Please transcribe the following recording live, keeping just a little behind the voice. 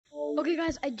Okay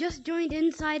guys, I just joined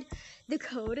inside the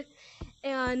code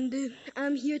and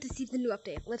I'm here to see the new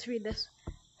update. Let's read this.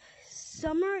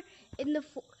 Summer in the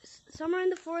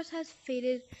forest has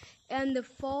faded and the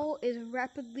fall is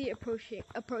rapidly approaching.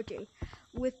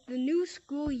 With the new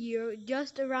school year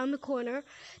just around the corner,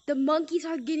 the monkeys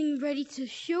are getting ready to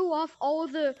show off all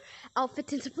the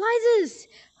outfits and supplies.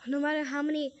 No matter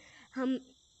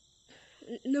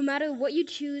what you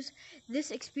choose, this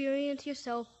experience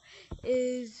yourself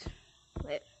is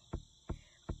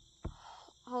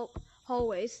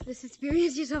always. This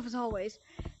experience yourself is always.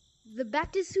 The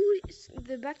back to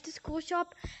school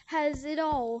shop has it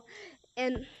all,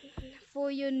 and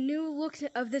for your new looks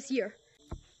of this year.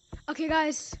 Okay,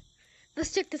 guys,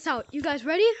 let's check this out. You guys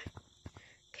ready?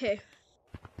 Okay,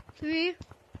 3,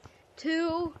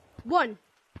 2, 1.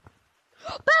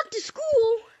 Back to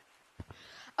school.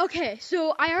 Okay,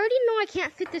 so I already know I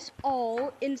can't fit this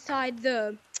all inside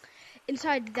that.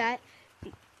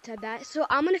 So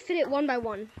I'm gonna fit it one by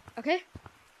one. Okay.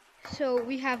 So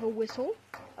we have a whistle,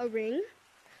 a ring.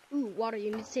 Ooh, water.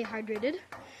 You need to stay hydrated.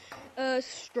 A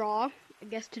straw, I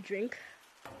guess, to drink.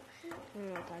 I don't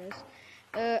know what that is.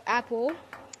 Apple,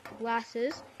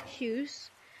 glasses, shoes,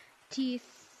 teeth.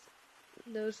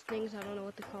 Those things, I don't know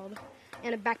what they're called.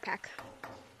 And a backpack.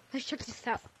 Let's check this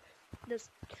out.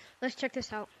 Let's check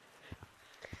this out.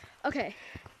 Okay.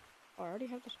 Oh, I already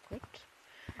have this equipped.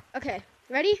 Okay,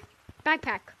 ready?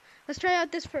 Backpack. Let's try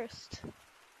out this first.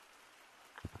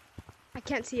 I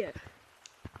can't see it.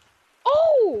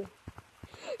 Oh!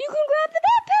 You can grab the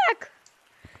backpack!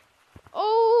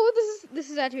 Oh, this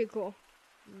is actually cool.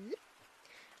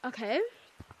 Okay.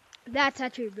 That's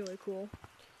actually really cool.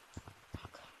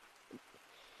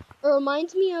 It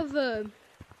reminds me of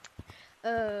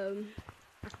I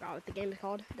forgot what the game is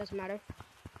called. It doesn't matter.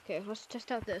 Okay, let's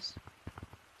test out this.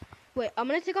 Wait, I'm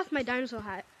gonna take off my dinosaur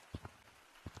hat.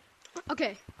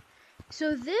 Okay,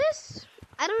 so this,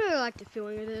 I don't really like the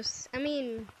feeling of this. I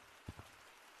mean,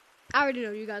 I already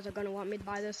know you guys are gonna want me to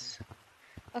buy this.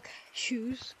 Okay,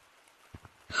 shoes.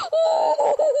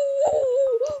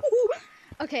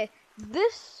 Okay,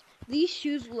 these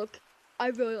shoes look, I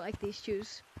really like these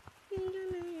shoes.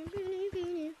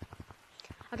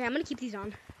 Okay, I'm gonna keep these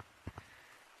on.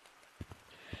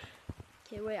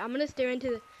 Okay, wait, I'm gonna stare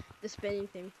into the spinning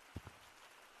thing.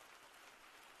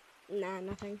 Nah,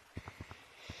 nothing.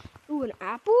 Ooh, an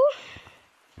apple? I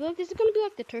feel like this is gonna be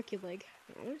like the turkey leg.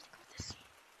 I'm gonna take off this.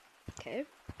 Okay.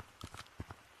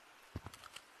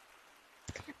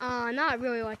 Not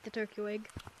really like the turkey leg.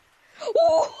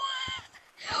 Oh!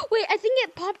 Wait, I think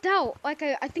it popped out. Like,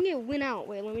 I think it went out.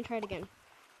 Wait, let me try it again.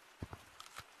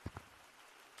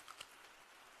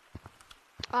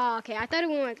 Okay, I thought it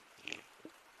went like...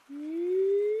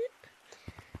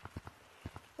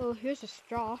 Oh, here's a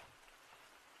straw.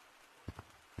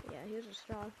 Yeah, here's a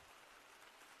straw.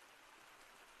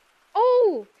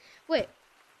 Oh! Wait.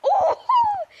 Oh!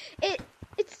 It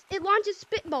launches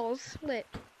spitballs. Wait.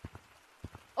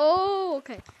 Oh,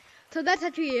 okay. So that's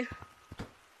actually...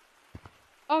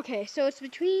 Okay, so it's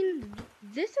between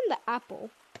this and the apple.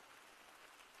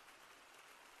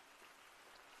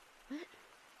 What?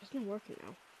 It's not working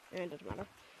now. It doesn't matter.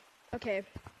 Okay.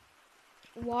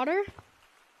 Water.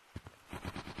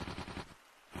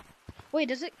 Wait,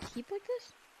 does it keep like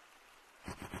this?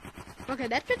 Okay,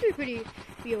 that's actually pretty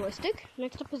realistic.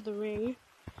 Next up is the ring.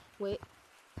 Wait.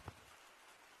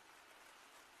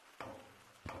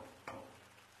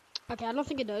 Okay, I don't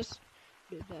think it does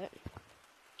do that.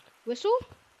 Whistle?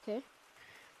 Okay.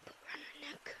 Put around my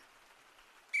neck.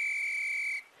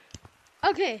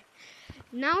 Okay.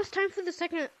 Now it's time for the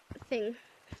second thing.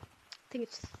 I think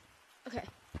it's... Okay.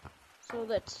 So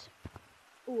let's...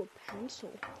 Ooh, a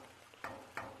pencil.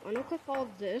 I'm gonna click all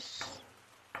of this.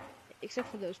 Except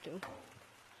for those two.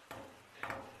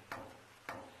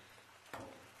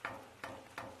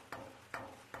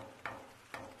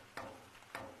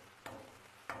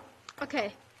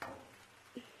 Okay.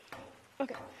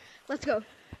 Okay, let's go.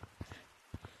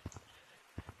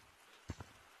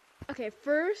 Okay,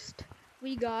 first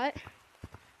we got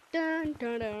dun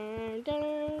dun dun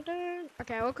dun dun.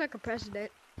 Okay, I look like a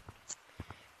president.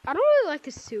 I don't really like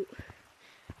this suit.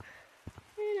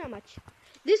 Not much.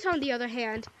 This, on the other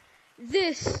hand,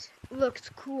 this looks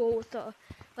cool with the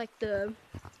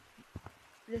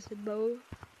this bow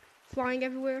flying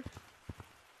everywhere.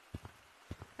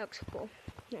 That looks cool.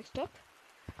 Next up.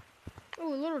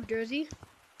 Oh, a little jersey.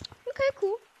 Okay,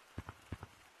 cool.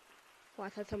 Oh, I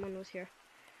thought someone was here.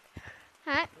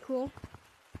 Hat, cool.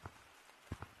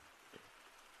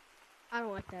 I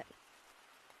don't like that.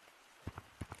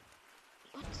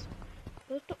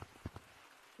 What?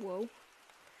 Whoa.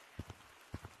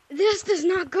 This does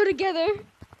not go together.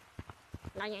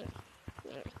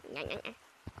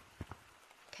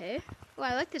 Okay. Oh,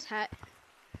 I like this hat.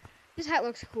 This hat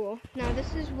looks cool. Now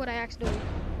this is what I accidentally.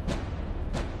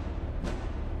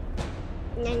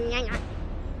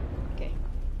 Okay.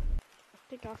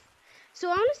 Take off. So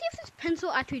I want to see if this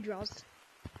pencil actually draws.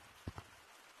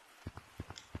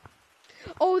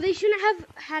 Oh, they shouldn't have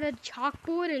had a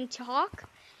chalkboard and chalk,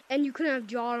 and you couldn't have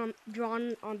drawn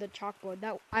on the chalkboard.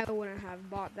 That I wouldn't have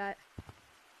bought that.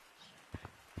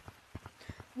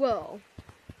 Well,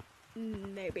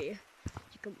 maybe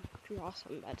you could draw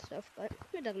some bad stuff, but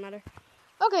it doesn't matter.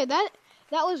 Okay, that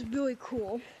was really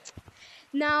cool.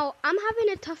 Now I'm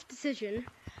having a tough decision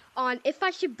on if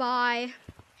I should buy.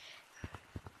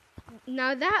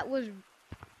 Now that was.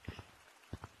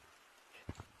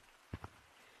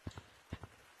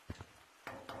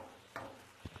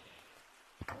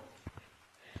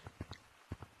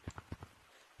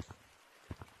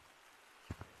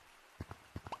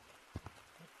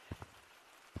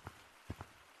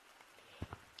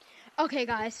 Okay,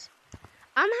 guys,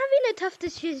 I'm having a tough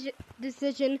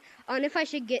decision on if I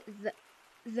should get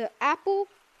the apple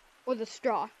or the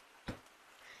straw.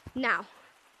 Now,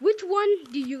 which one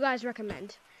do you guys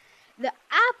recommend? The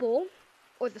apple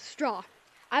or the straw?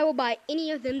 I will buy any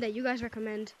of them that you guys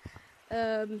recommend.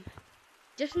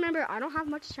 Just remember, I don't have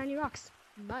much shiny rocks.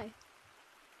 Bye.